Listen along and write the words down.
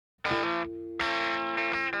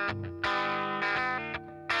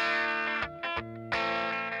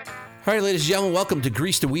All right, ladies and gentlemen, welcome to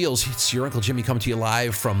Grease the Wheels. It's your Uncle Jimmy coming to you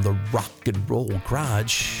live from the Rock and Roll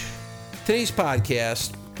Garage. Today's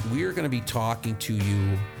podcast, we're going to be talking to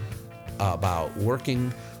you about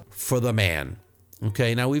working for the man.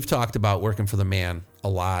 Okay, now we've talked about working for the man a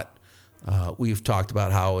lot. We've talked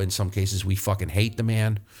about how in some cases we fucking hate the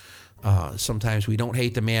man. Sometimes we don't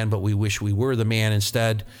hate the man, but we wish we were the man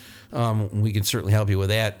instead. We can certainly help you with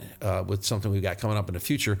that, with something we've got coming up in the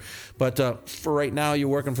future. But for right now, you're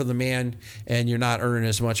working for the man and you're not earning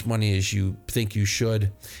as much money as you think you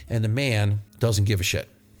should. And the man doesn't give a shit.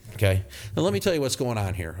 Okay. Now, let me tell you what's going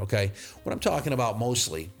on here. Okay. What I'm talking about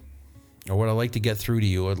mostly, or what I'd like to get through to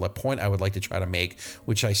you, or the point I would like to try to make,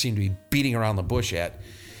 which I seem to be beating around the bush at,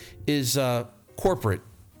 is corporate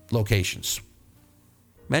locations.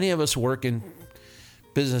 Many of us work in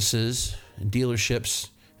businesses and dealerships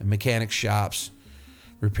and mechanic shops,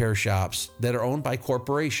 repair shops that are owned by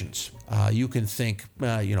corporations. You can think,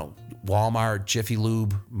 Walmart, Jiffy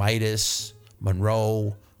Lube, Midas,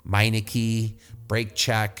 Monroe, Meineke, Brake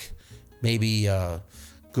Check, maybe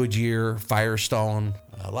Goodyear, Firestone.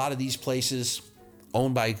 A lot of these places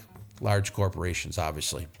owned by large corporations,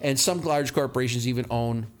 obviously. And some large corporations even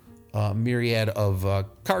own a myriad of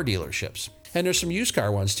car dealerships. And there's some used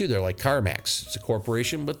car ones too. They're like CarMax. It's a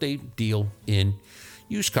corporation, but they deal in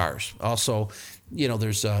used cars. Also,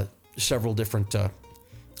 there's several different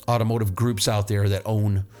automotive groups out there that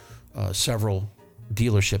own several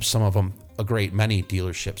dealerships. Some of them a great many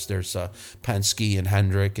dealerships. There's Penske and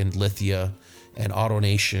Hendrick and Lithia and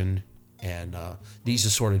AutoNation and these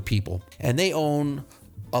assorted people. And they own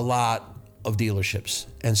a lot of dealerships.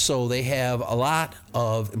 And so they have a lot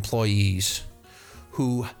of employees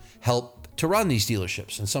who help to run these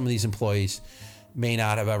dealerships. And some of these employees may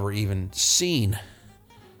not have ever even seen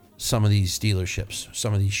some of these dealerships,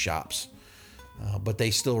 some of these shops, but they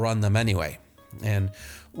still run them anyway. And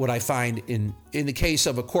what I find in the case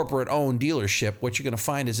of a corporate-owned dealership, what you're going to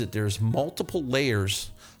find is that there's multiple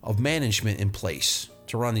layers of management in place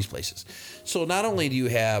to run these places. So not only do you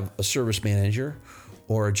have a service manager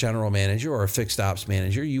or a general manager or a fixed ops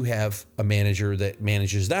manager, you have a manager that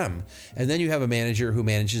manages them. And then you have a manager who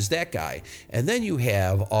manages that guy. And then you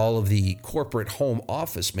have all of the corporate home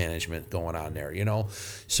office management going on there,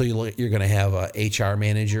 So you're going to have a HR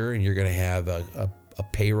manager, and you're going to have a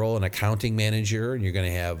payroll and accounting manager, and you're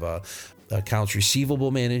going to have a accounts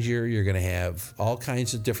receivable manager. You're going to have all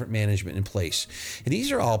kinds of different management in place. And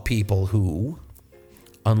these are all people who,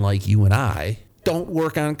 unlike you and I, don't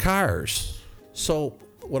work on cars. So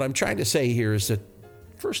what I'm trying to say here is that,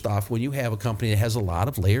 first off, when you have a company that has a lot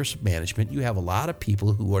of layers of management, you have a lot of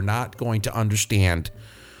people who are not going to understand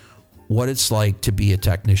what it's like to be a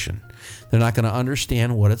technician. They're not going to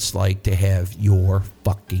understand what it's like to have your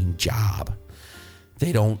fucking job.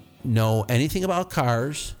 They don't know anything about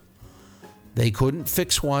cars. They couldn't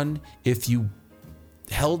fix one if you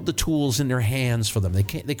held the tools in their hands for them. They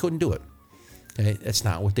couldn't do it. Okay? That's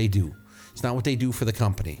not what they do. It's not what they do for the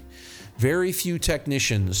company. Very few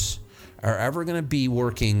technicians are ever going to be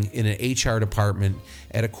working in an HR department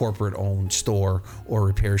at a corporate-owned store or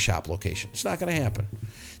repair shop location. It's not going to happen.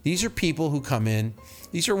 These are people who come in.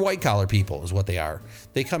 These are white-collar people is what they are.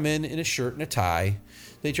 They come in a shirt and a tie.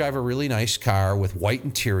 They drive a really nice car with white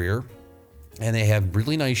interior, and they have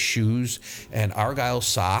really nice shoes and Argyle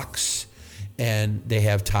socks, and they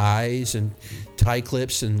have ties and tie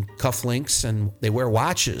clips and cufflinks, and they wear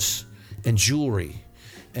watches and jewelry.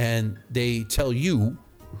 And they tell you,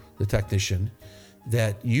 the technician,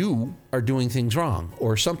 that you are doing things wrong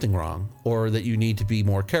or something wrong, or that you need to be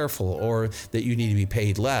more careful, or that you need to be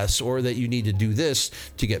paid less, or that you need to do this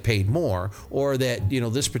to get paid more, or that,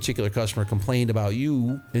 this particular customer complained about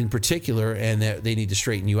you in particular and that they need to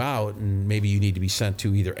straighten you out, and maybe you need to be sent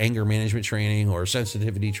to either anger management training or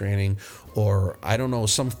sensitivity training, or I don't know,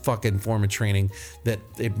 some fucking form of training that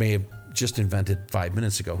it may have just invented 5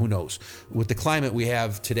 minutes ago. Who knows? With the climate we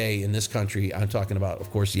have today in this country, I'm talking about,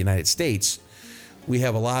 of course, the United States, we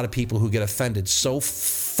have a lot of people who get offended so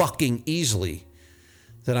fucking easily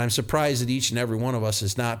that I'm surprised that each and every one of us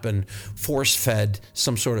has not been force-fed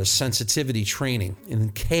some sort of sensitivity training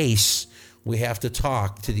in case we have to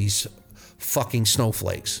talk to these fucking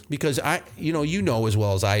snowflakes. Because you know as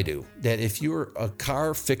well as I do that if you're a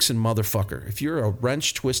car fixing motherfucker, if you're a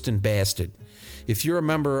wrench twisting bastard, if you're a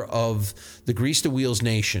member of the Grease the Wheels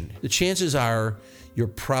Nation, the chances are you're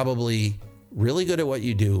probably really good at what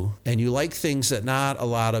you do, and you like things that not a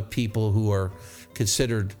lot of people who are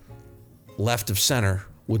considered left of center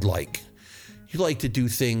would like. You like to do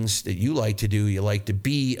things that you like to do. You like to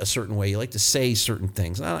be a certain way. You like to say certain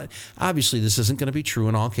things. Now, obviously, this isn't going to be true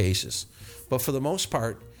in all cases. But for the most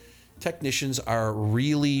part, technicians are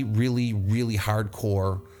really, really, really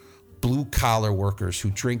hardcore blue-collar workers who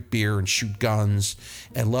drink beer and shoot guns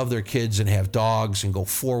and love their kids and have dogs and go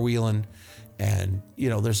four-wheeling. And,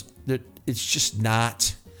 it's just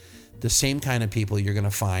not the same kind of people you're going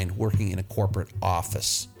to find working in a corporate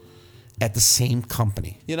office at the same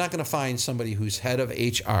company. You're not going to find somebody who's head of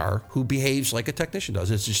HR who behaves like a technician does.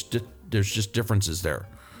 There's just differences there.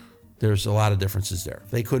 There's a lot of differences there.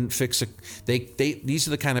 They couldn't fix these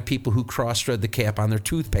are the kind of people who cross-thread the cap on their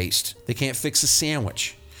toothpaste. They can't fix a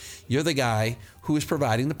sandwich. You're the guy who is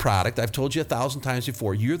providing the product. I've told you 1,000 times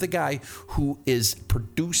before. You're the guy who is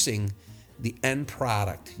producing the end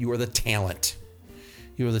product. You are the talent.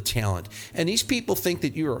 You are the talent. And these people think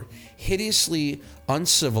that you're hideously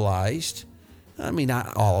uncivilized. I mean,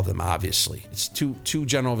 not all of them, obviously. It's too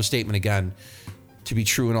general of a statement, again, to be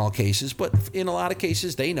true in all cases. But in a lot of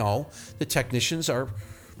cases, they know the technicians are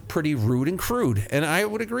pretty rude and crude. And I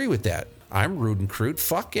would agree with that. I'm rude and crude.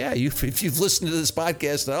 Fuck yeah. If you've listened to this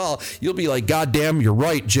podcast at all, you'll be like, God damn, you're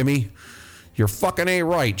right, Jimmy. You're fucking A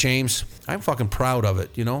right, James. I'm fucking proud of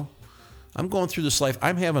it, I'm going through this life.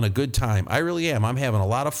 I'm having a good time. I really am. I'm having a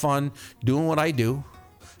lot of fun doing what I do.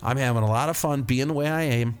 I'm having a lot of fun being the way I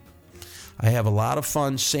am. I have a lot of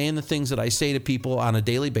fun saying the things that I say to people on a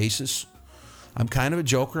daily basis. I'm kind of a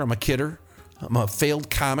joker. I'm a kidder. I'm a failed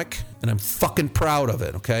comic, and I'm fucking proud of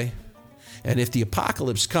it, okay? And if the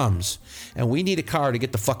apocalypse comes and we need a car to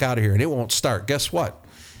get the fuck out of here and it won't start, guess what?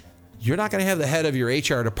 You're not going to have the head of your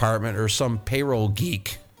HR department or some payroll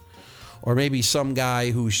geek or maybe some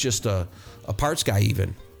guy who's just a parts guy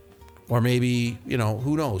even. Or maybe,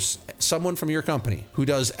 who knows, someone from your company who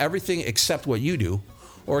does everything except what you do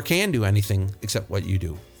or can do anything except what you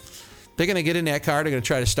do. They're going to get in that car, they're going to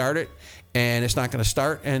try to start it, and it's not going to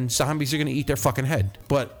start, and zombies are going to eat their fucking head.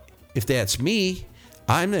 But if that's me,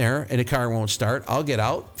 I'm there and the car won't start. I'll get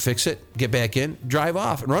out, fix it, get back in, drive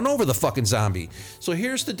off, and run over the fucking zombie. So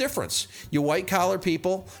here's the difference. You white collar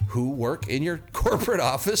people who work in your corporate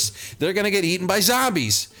office, they're going to get eaten by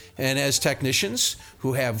zombies. And as technicians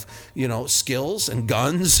who have, skills and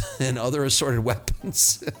guns and other assorted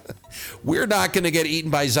weapons, we're not going to get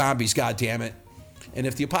eaten by zombies, goddammit. And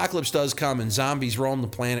if the apocalypse does come and zombies roam the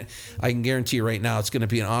planet, I can guarantee you right now it's going to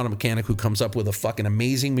be an auto mechanic who comes up with a fucking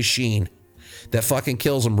amazing machine that fucking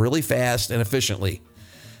kills them really fast and efficiently.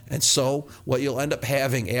 And so what you'll end up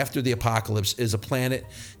having after the apocalypse is a planet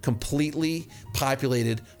completely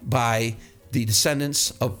populated by the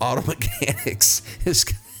descendants of auto mechanics. It's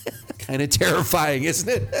kind of terrifying, isn't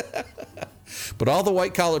it? But all the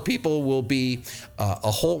white collar people will be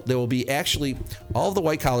there will be actually all the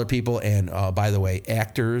white collar people and by the way,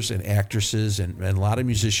 actors and actresses and a lot of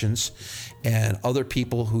musicians and other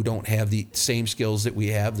people who don't have the same skills that we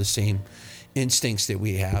have, the same instincts that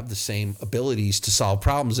we have, the same abilities to solve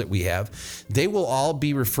problems that we have. They will all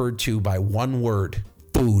be referred to by one word: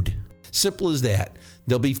 food. Simple as that.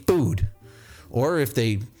 They'll be food. Or if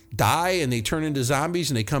they die and they turn into zombies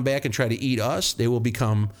and they come back and try to eat us, they will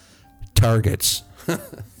become targets.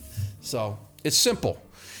 So it's simple.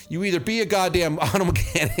 You either be a goddamn auto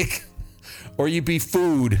mechanic or you be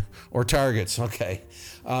food or targets. Okay.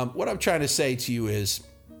 What I'm trying to say to you is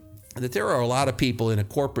that there are a lot of people in a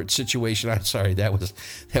corporate situation. I'm sorry, that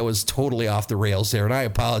was totally off the rails there, and I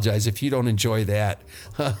apologize if you don't enjoy that.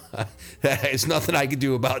 There's nothing I can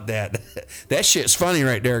do about that. That shit's funny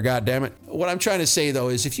right there, goddammit. What I'm trying to say, though,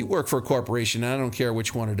 is if you work for a corporation, and I don't care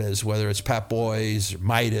which one it is, whether it's Pep Boys or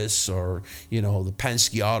Midas or, the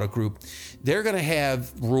Penske Auto Group, they're going to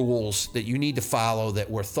have rules that you need to follow that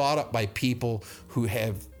were thought up by people who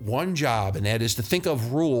have one job, and that is to think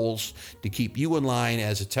of rules to keep you in line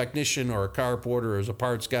as a technician or a car porter or as a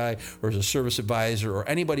parts guy or as a service advisor or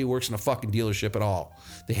anybody who works in a fucking dealership at all.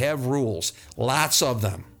 They have rules, lots of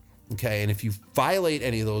them. Okay, and if you violate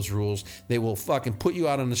any of those rules, they will fucking put you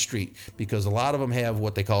out on the street because a lot of them have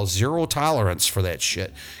what they call zero tolerance for that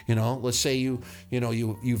shit. Let's say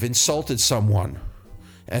you've insulted someone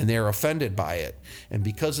and they're offended by it. And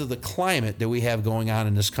because of the climate that we have going on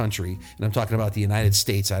in this country, and I'm talking about the United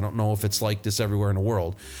States, I don't know if it's like this everywhere in the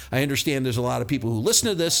world. I understand there's a lot of people who listen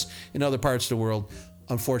to this in other parts of the world.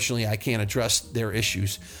 Unfortunately, I can't address their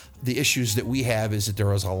issues. The issues that we have is that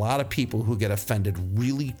there is a lot of people who get offended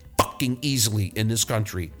really fucking easily in this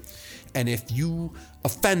country. And if you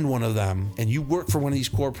offend one of them and you work for one of these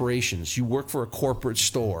corporations, you work for a corporate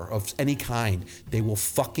store of any kind, they will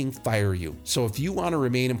fucking fire you. So if you want to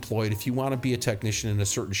remain employed, if you want to be a technician in a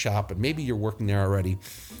certain shop, and maybe you're working there already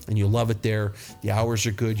and you love it there, the hours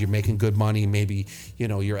are good, you're making good money, maybe, you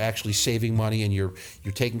know, you're actually saving money and you're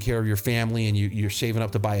taking care of your family and you're saving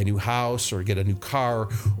up to buy a new house or get a new car,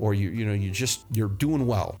 or you're doing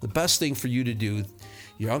well. The best thing for you to do,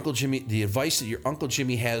 your Uncle Jimmy, the advice that your Uncle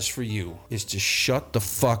Jimmy has for you is to shut the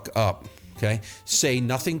fuck up, okay? Say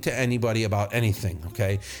nothing to anybody about anything,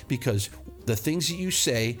 okay? Because the things that you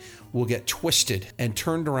say will get twisted and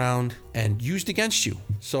turned around and used against you.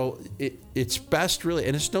 So it's best really,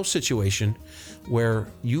 and it's no situation where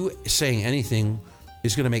you saying anything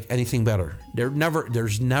is going to make anything better.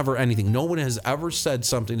 There's never anything. No one has ever said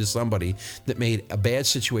something to somebody that made a bad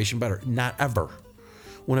situation better. Not ever.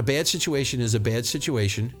 When a bad situation is a bad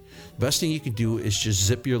situation, the best thing you can do is just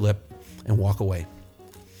zip your lip and walk away.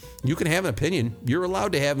 You can have an opinion. You're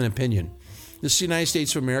allowed to have an opinion. This is the United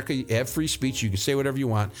States of America. You have free speech. You can say whatever you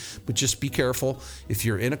want, but just be careful. If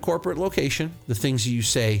you're in a corporate location, the things you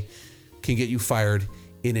say can get you fired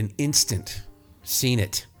in an instant. Seen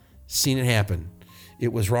it happen.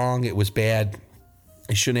 It was wrong. It was bad.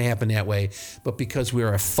 It shouldn't have happened that way. But because we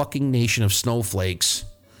are a fucking nation of snowflakes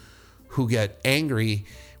who get angry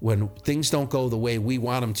when things don't go the way we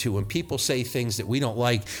want them to, and people say things that we don't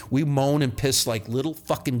like, we moan and piss like little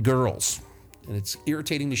fucking girls. And it's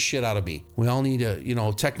irritating the shit out of me. We all need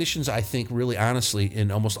to, technicians, I think, really honestly,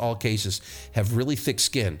 in almost all cases, have really thick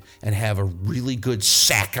skin and have a really good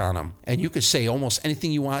sack on them. And you can say almost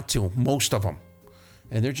anything you want to, most of them.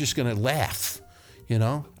 And they're just going to laugh.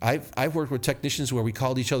 I've worked with technicians where we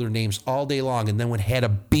called each other names all day long and then would had a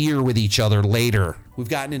beer with each other later. We've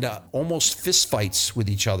gotten into almost fist fights with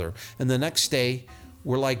each other. And the next day,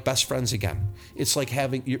 we're like best friends again. It's like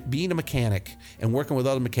being a mechanic and working with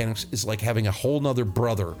other mechanics is like having a whole nother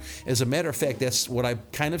brother. As a matter of fact, that's what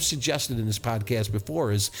I've kind of suggested in this podcast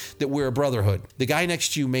before, is that we're a brotherhood. The guy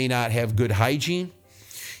next to you may not have good hygiene.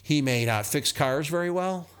 He may not fix cars very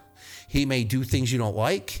well. He may do things you don't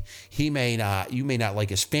like. You may not like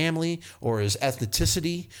his family or his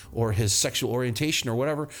ethnicity or his sexual orientation or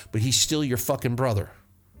whatever, but he's still your fucking brother.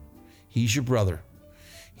 He's your brother.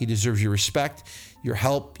 He deserves your respect, your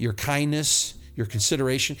help, your kindness, your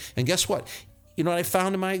consideration. And guess what? You know what I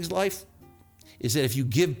found in my life? Is that if you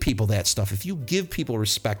give people that stuff, if you give people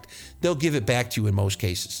respect, they'll give it back to you in most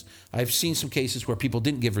cases. I've seen some cases where people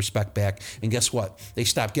didn't give respect back, and guess what? They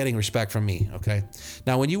stopped getting respect from me, okay?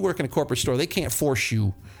 Now, when you work in a corporate store, they can't force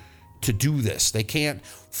you to do this. They can't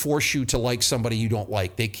force you to like somebody you don't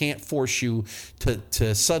like. They can't force you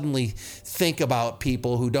to suddenly think about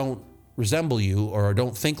people who don't resemble you or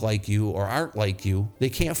don't think like you or aren't like you. They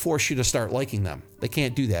can't force you to start liking them. They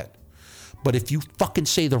can't do that. But if you fucking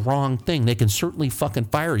say the wrong thing, they can certainly fucking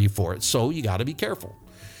fire you for it. So you got to be careful.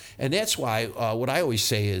 And that's why what I always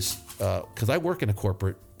say is, because I work in a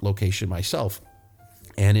corporate location myself,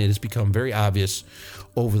 and it has become very obvious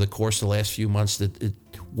over the course of the last few months that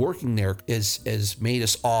working there has made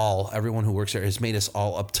us all, everyone who works there, has made us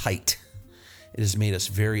all uptight. It has made us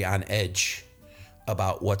very on edge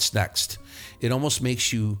about what's next. It almost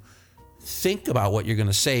makes you think about what you're going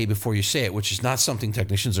to say before you say it, which is not something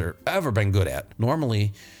technicians have ever been good at.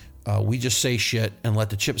 Normally, we just say shit and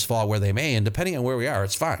let the chips fall where they may, and depending on where we are,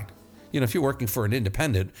 it's fine. If you're working for an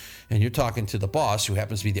independent and you're talking to the boss who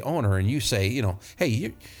happens to be the owner, and you say,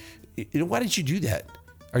 hey, why did you do that?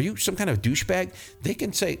 Are you some kind of douchebag? They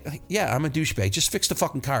can say, yeah, I'm a douchebag. Just fix the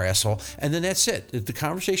fucking car, asshole. And then that's it. The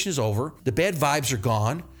conversation is over. The bad vibes are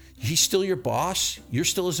gone. He's still your boss. You're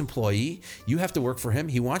still his employee. You have to work for him.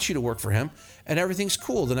 He wants you to work for him. And everything's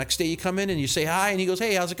cool. The next day you come in and you say hi, and he goes,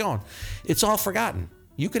 hey, how's it going? It's all forgotten.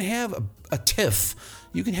 You can have a tiff.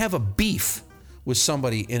 You can have a beef with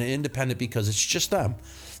somebody in an independent because it's just them.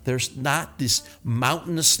 There's not this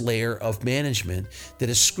mountainous layer of management that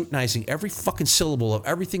is scrutinizing every fucking syllable of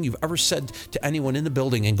everything you've ever said to anyone in the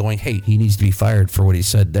building and going, hey, he needs to be fired for what he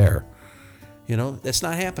said there. That's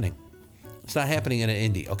not happening. It's not happening in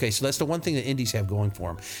an indie. Okay, so that's the one thing that indies have going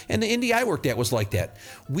for them. And the indie I worked at was like that.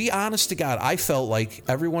 Honest to God, I felt like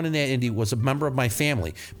everyone in that indie was a member of my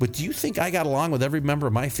family. But do you think I got along with every member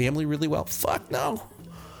of my family really well? Fuck no.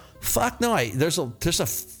 There's a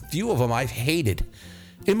few of them I've hated.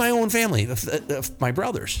 In my own family, my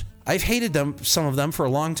brothers. I've hated some of them for a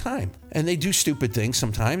long time. And they do stupid things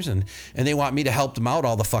sometimes, and they want me to help them out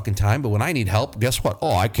all the fucking time. But when I need help, guess what?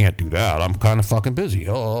 Oh, I can't do that. I'm kind of fucking busy.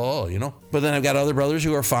 But then I've got other brothers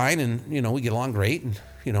who are fine, and, we get along great. And,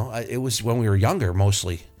 it was when we were younger,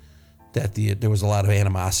 mostly, that there was a lot of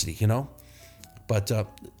animosity, But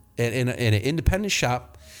And in an independent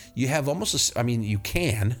shop, you have you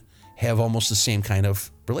can have almost the same kind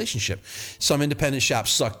of relationship. Some independent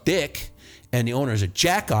shops suck dick, and the owner is a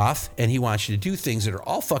jack off, and he wants you to do things that are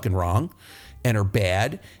all fucking wrong and are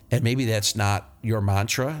bad, and maybe that's not your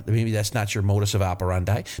mantra, maybe that's not your modus of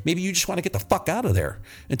operandi. Maybe you just want to get the fuck out of there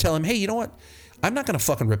and tell him, hey, you know what? I'm not going to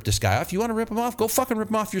fucking rip this guy off. You want to rip him off? Go fucking rip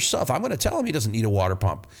him off yourself. I'm going to tell him he doesn't need a water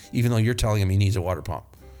pump, even though you're telling him he needs a water pump.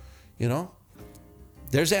 You know?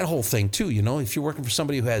 There's that whole thing too, you know? If you're working for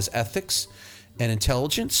somebody who has ethics and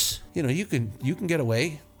intelligence, you know, you can get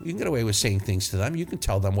away. You can get away with saying things to them. You can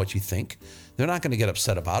tell them what you think. They're not going to get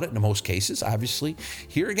upset about it in most cases, obviously.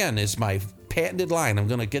 Here again is my patented line. I'm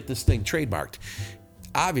going to get this thing trademarked.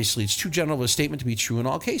 Obviously, it's too general of a statement to be true in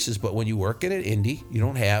all cases, but when you work at an indie, you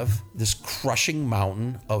don't have this crushing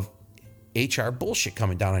mountain of HR bullshit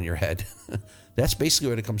coming down on your head. That's basically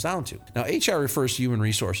what it comes down to. Now, HR refers to human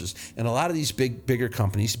resources, and a lot of these bigger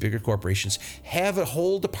companies, bigger corporations, have a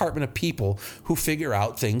whole department of people who figure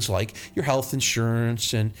out things like your health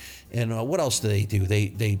insurance and what else do?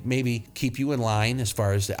 They maybe keep you in line as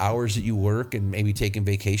far as the hours that you work and maybe taking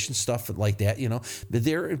vacation, stuff like that, you know.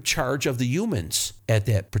 They're in charge of the humans at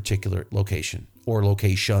that particular location, or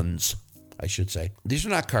locations, I should say. These are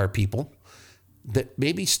not car people. That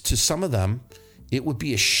maybe to some of them, it would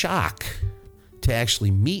be a shock to actually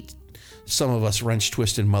meet some of us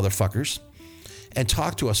wrench-twisted motherfuckers and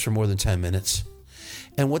talk to us for more than 10 minutes.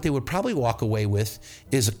 And what they would probably walk away with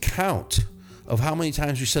is a count of how many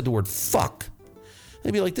times we said the word fuck. They'd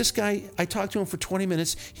be like, this guy, I talked to him for 20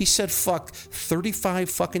 minutes. He said fuck 35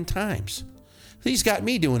 fucking times. He's got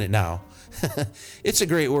me doing it now. It's a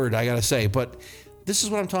great word, I gotta say, but this is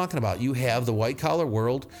what I'm talking about. You have the white-collar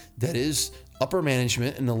world that is upper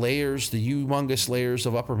management and the humongous layers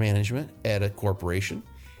of upper management at a corporation,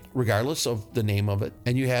 regardless of the name of it.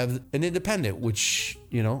 And you have an independent, which,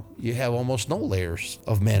 you know, you have almost no layers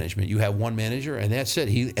of management. You have one manager and that's it.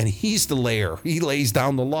 He's the layer. He lays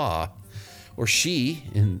down the law. Or she,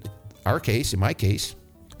 in my case,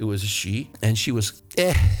 it was a she, and she was,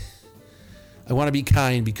 I want to be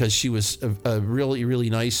kind because she was a really,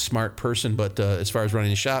 really nice, smart person, but as far as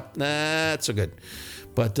running the shop, not so good.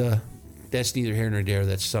 But that's neither here nor there.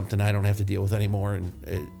 That's something I don't have to deal with anymore.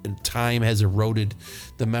 And time has eroded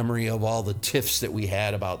the memory of all the tiffs that we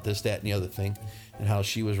had about this, that, and the other thing, and how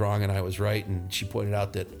she was wrong and I was right, and she pointed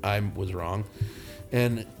out that I was wrong.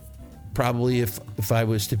 And probably if I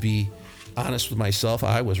was to be honest with myself,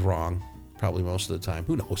 I was wrong probably most of the time.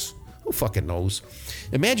 Who knows? Who fucking knows?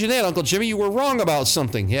 Imagine that, Uncle Jimmy, you were wrong about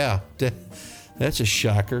something. Yeah, that's a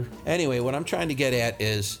shocker. Anyway, what I'm trying to get at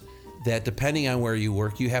is that depending on where you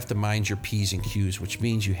work, you have to mind your P's and Q's, which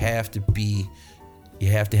means you have to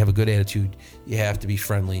have a good attitude, you have to be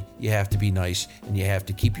friendly, you have to be nice, and you have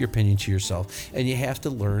to keep your opinion to yourself, and you have to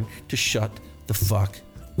learn to shut the fuck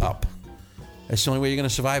up. That's the only way you're going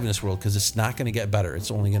to survive in this world, because it's not going to get better. It's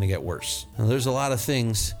only going to get worse. Now, there's a lot of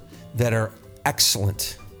things that are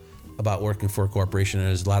excellent about working for a corporation, and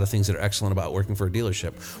there's a lot of things that are excellent about working for a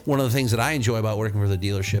dealership. One of the things that I enjoy about working for the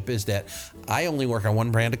dealership is that I only work on one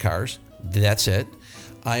brand of cars. That's it.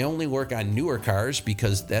 I only work on newer cars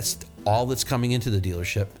because that's all that's coming into the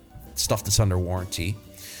dealership, stuff that's under warranty.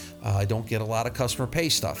 I don't get a lot of customer pay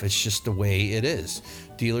stuff. It's just the way it is.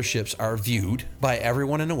 Dealerships are viewed by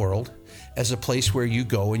everyone in the world as a place where you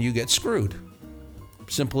go and you get screwed.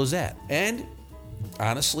 Simple as that. And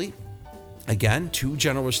honestly, again, too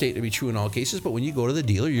general a statement to be true in all cases, but when you go to the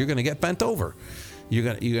dealer, you're going to get bent over. You're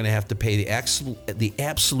going to have to pay the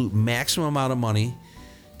absolute maximum amount of money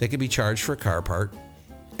that can be charged for a car part.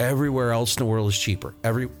 Everywhere else in the world is cheaper.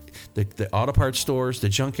 The auto parts stores, the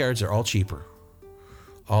junkyards are all cheaper.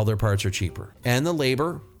 All their parts are cheaper. And the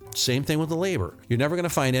labor, same thing with the labor. You're never going to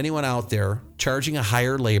find anyone out there charging a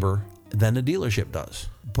higher labor than the dealership does.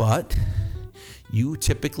 But you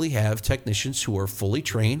typically have technicians who are fully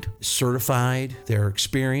trained, certified, they're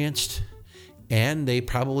experienced, and they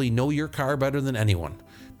probably know your car better than anyone,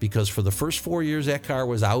 because for the first 4 years that car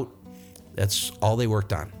was out, that's all they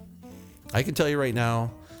worked on. I can tell you right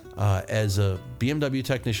now, as a BMW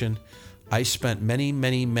technician, I spent many,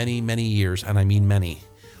 many, many, many years, and I mean many,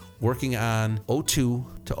 working on 02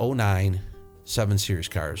 to 09 7 Series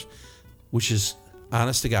cars, which is,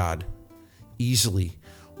 honest to God, easily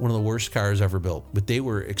one of the worst cars ever built. But they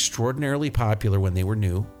were extraordinarily popular when they were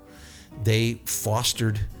new. They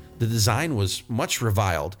fostered, the design was much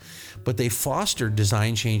reviled, but they fostered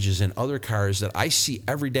design changes in other cars that I see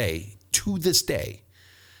every day, to this day,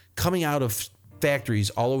 coming out of factories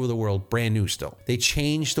all over the world, brand new still. They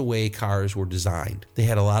changed the way cars were designed. They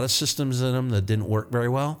had a lot of systems in them that didn't work very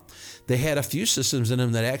well. They had a few systems in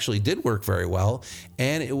them that actually did work very well,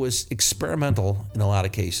 and it was experimental in a lot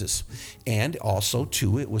of cases. And also,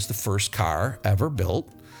 too, it was the first car ever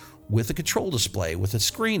built with a control display, with a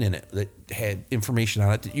screen in it that had information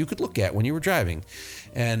on it that you could look at when you were driving.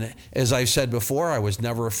 And as I've said before, I was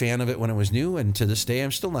never a fan of it when it was new, and to this day,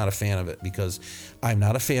 I'm still not a fan of it because I'm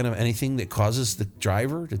not a fan of anything that causes the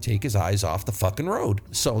driver to take his eyes off the fucking road.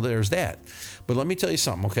 So there's that. But let me tell you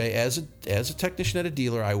something, okay? As a technician at a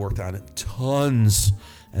dealer, I worked on tons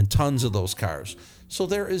and tons of those cars. So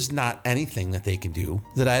there is not anything that they can do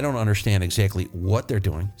that I don't understand exactly what they're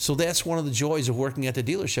doing. So that's one of the joys of working at the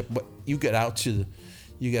dealership. But you get out to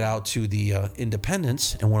the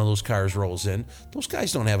independents and one of those cars rolls in. Those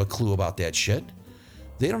guys don't have a clue about that shit.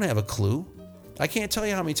 They don't have a clue. I can't tell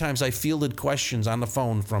you how many times I fielded questions on the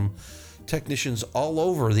phone from technicians all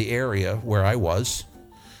over the area where I was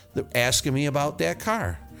asking me about that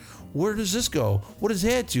car. Where does this go? What does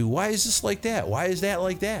that do? Why is this like that? Why is that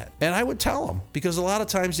like that? And I would tell them because a lot of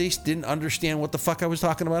times they didn't understand what the fuck I was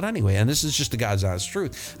talking about anyway. And this is just the God's honest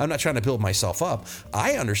truth. I'm not trying to build myself up.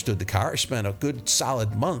 I understood the car. I spent a good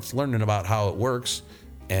solid month learning about how it works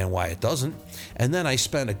and why it doesn't. And then I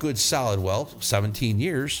spent a good solid, 17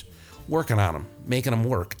 years working on them, making them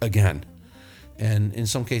work again. And in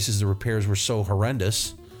some cases, the repairs were so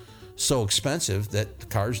horrendous, so expensive that the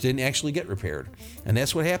cars didn't actually get repaired. And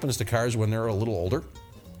that's what happens to cars when they're a little older.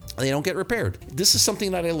 They don't get repaired. This is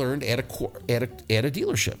something that I learned at a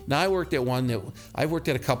dealership. Now I worked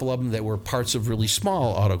at a couple of them that were parts of really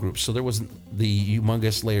small auto groups. So there wasn't the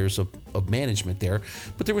humongous layers of management there,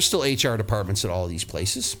 but there were still HR departments at all of these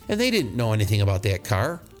places. And they didn't know anything about that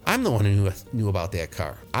car. I'm the one who knew about that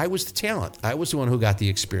car. I was the talent. I was the one who got the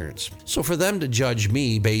experience. So for them to judge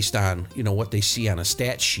me based on, what they see on a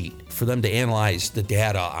stat sheet, for them to analyze the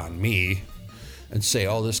data on me and say,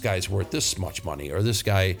 oh, this guy's worth this much money, or this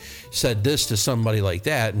guy said this to somebody like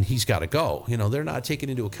that and he's got to go. They're not taking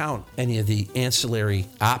into account any of the ancillary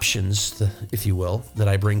options, if you will, that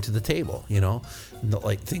I bring to the table,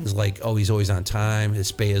 like things like, oh, he's always on time,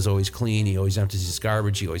 his bay is always clean, he always empties his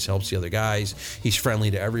garbage, he always helps the other guys, he's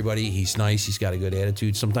friendly to everybody, he's nice, he's got a good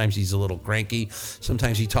attitude. Sometimes he's a little cranky,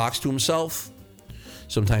 sometimes he talks to himself.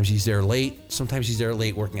 Sometimes he's there late. Sometimes he's there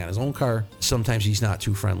late working on his own car. Sometimes he's not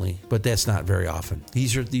too friendly, but that's not very often.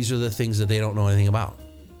 These are the things that they don't know anything about.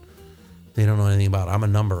 They don't know anything about. I'm a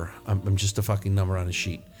number. I'm just a fucking number on a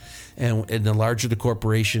sheet. And the larger the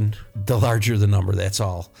corporation, the larger the number. That's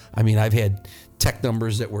all. I mean, I've had tech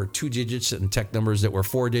numbers that were 2 digits and tech numbers that were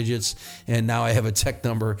 4 digits. And now I have a tech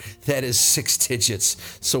number that is 6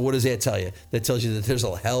 digits. So what does that tell you? That tells you that there's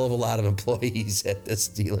a hell of a lot of employees at this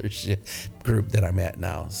dealership group that I'm at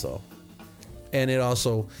now. So, and it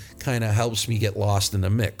also kind of helps me get lost in the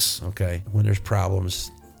mix. Okay. When there's problems,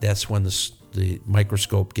 that's when the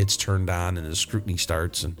microscope gets turned on and the scrutiny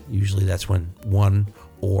starts. And usually that's when one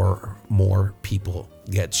or more people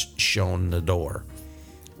gets shown the door.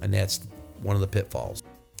 And that's one of the pitfalls.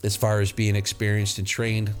 As far as being experienced and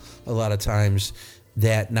trained, a lot of times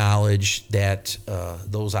that knowledge, that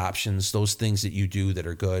those options, those things that you do that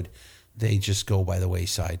are good, they just go by the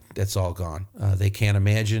wayside. That's all gone. They can't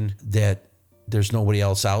imagine that there's nobody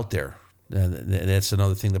else out there. And that's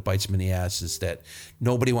another thing that bites me in the ass, is that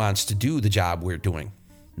nobody wants to do the job we're doing.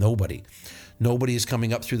 Nobody is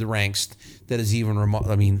coming up through the ranks that is even remote.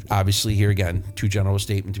 I mean, obviously here again, too general a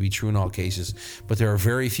statement to be true in all cases, but there are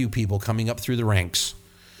very few people coming up through the ranks,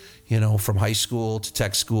 from high school to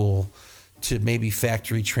tech school to maybe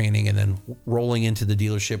factory training and then rolling into the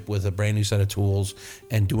dealership with a brand new set of tools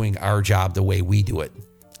and doing our job the way we do it,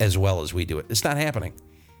 as well as we do it. It's not happening.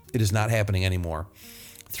 It is not happening anymore.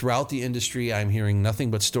 Throughout the industry, I'm hearing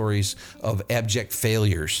nothing but stories of abject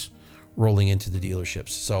failures rolling into the dealerships.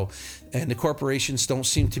 So, and the corporations don't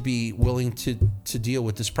seem to be willing to deal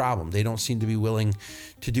with this problem. They don't seem to be willing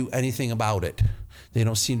to do anything about it. They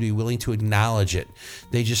don't seem to be willing to acknowledge it.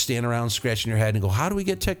 They just stand around scratching their head and go, how do we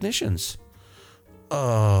get technicians?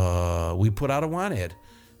 We put out a want ad.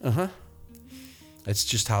 That's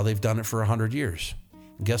just how they've done it for 100 years.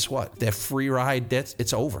 And guess what? That free ride,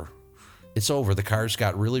 it's over. It's over. The cars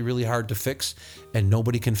got really, really hard to fix, and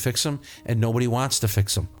nobody can fix them, and nobody wants to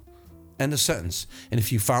fix them. End of sentence. And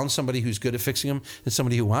if you found somebody who's good at fixing them and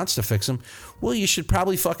somebody who wants to fix them, well, you should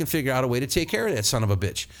probably fucking figure out a way to take care of that son of a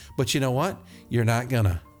bitch. But you know what? You're not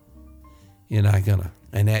gonna.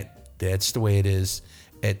 And that's the way it is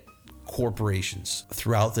at corporations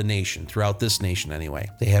throughout the nation, throughout this nation anyway.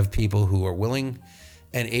 They have people who are willing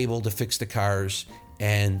and able to fix the cars,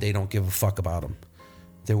 and they don't give a fuck about them.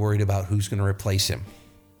 They're worried about who's going to replace him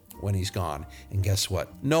when he's gone. And guess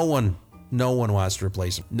what? No one wants to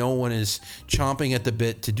replace him. No one is chomping at the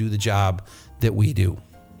bit to do the job that we do.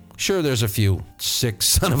 Sure, there's a few sick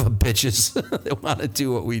son of a bitches that want to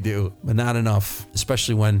do what we do, but not enough,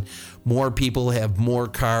 especially when more people have more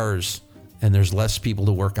cars and there's less people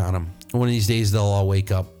to work on them. One of these days, they'll all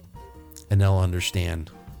wake up and they'll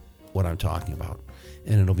understand what I'm talking about.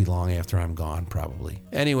 And it'll be long after I'm gone, probably.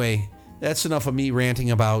 Anyway, that's enough of me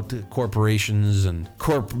ranting about corporations and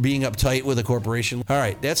being uptight with a corporation. All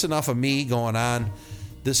right, that's enough of me going on.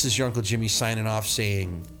 This is your Uncle Jimmy signing off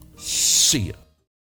saying, see ya.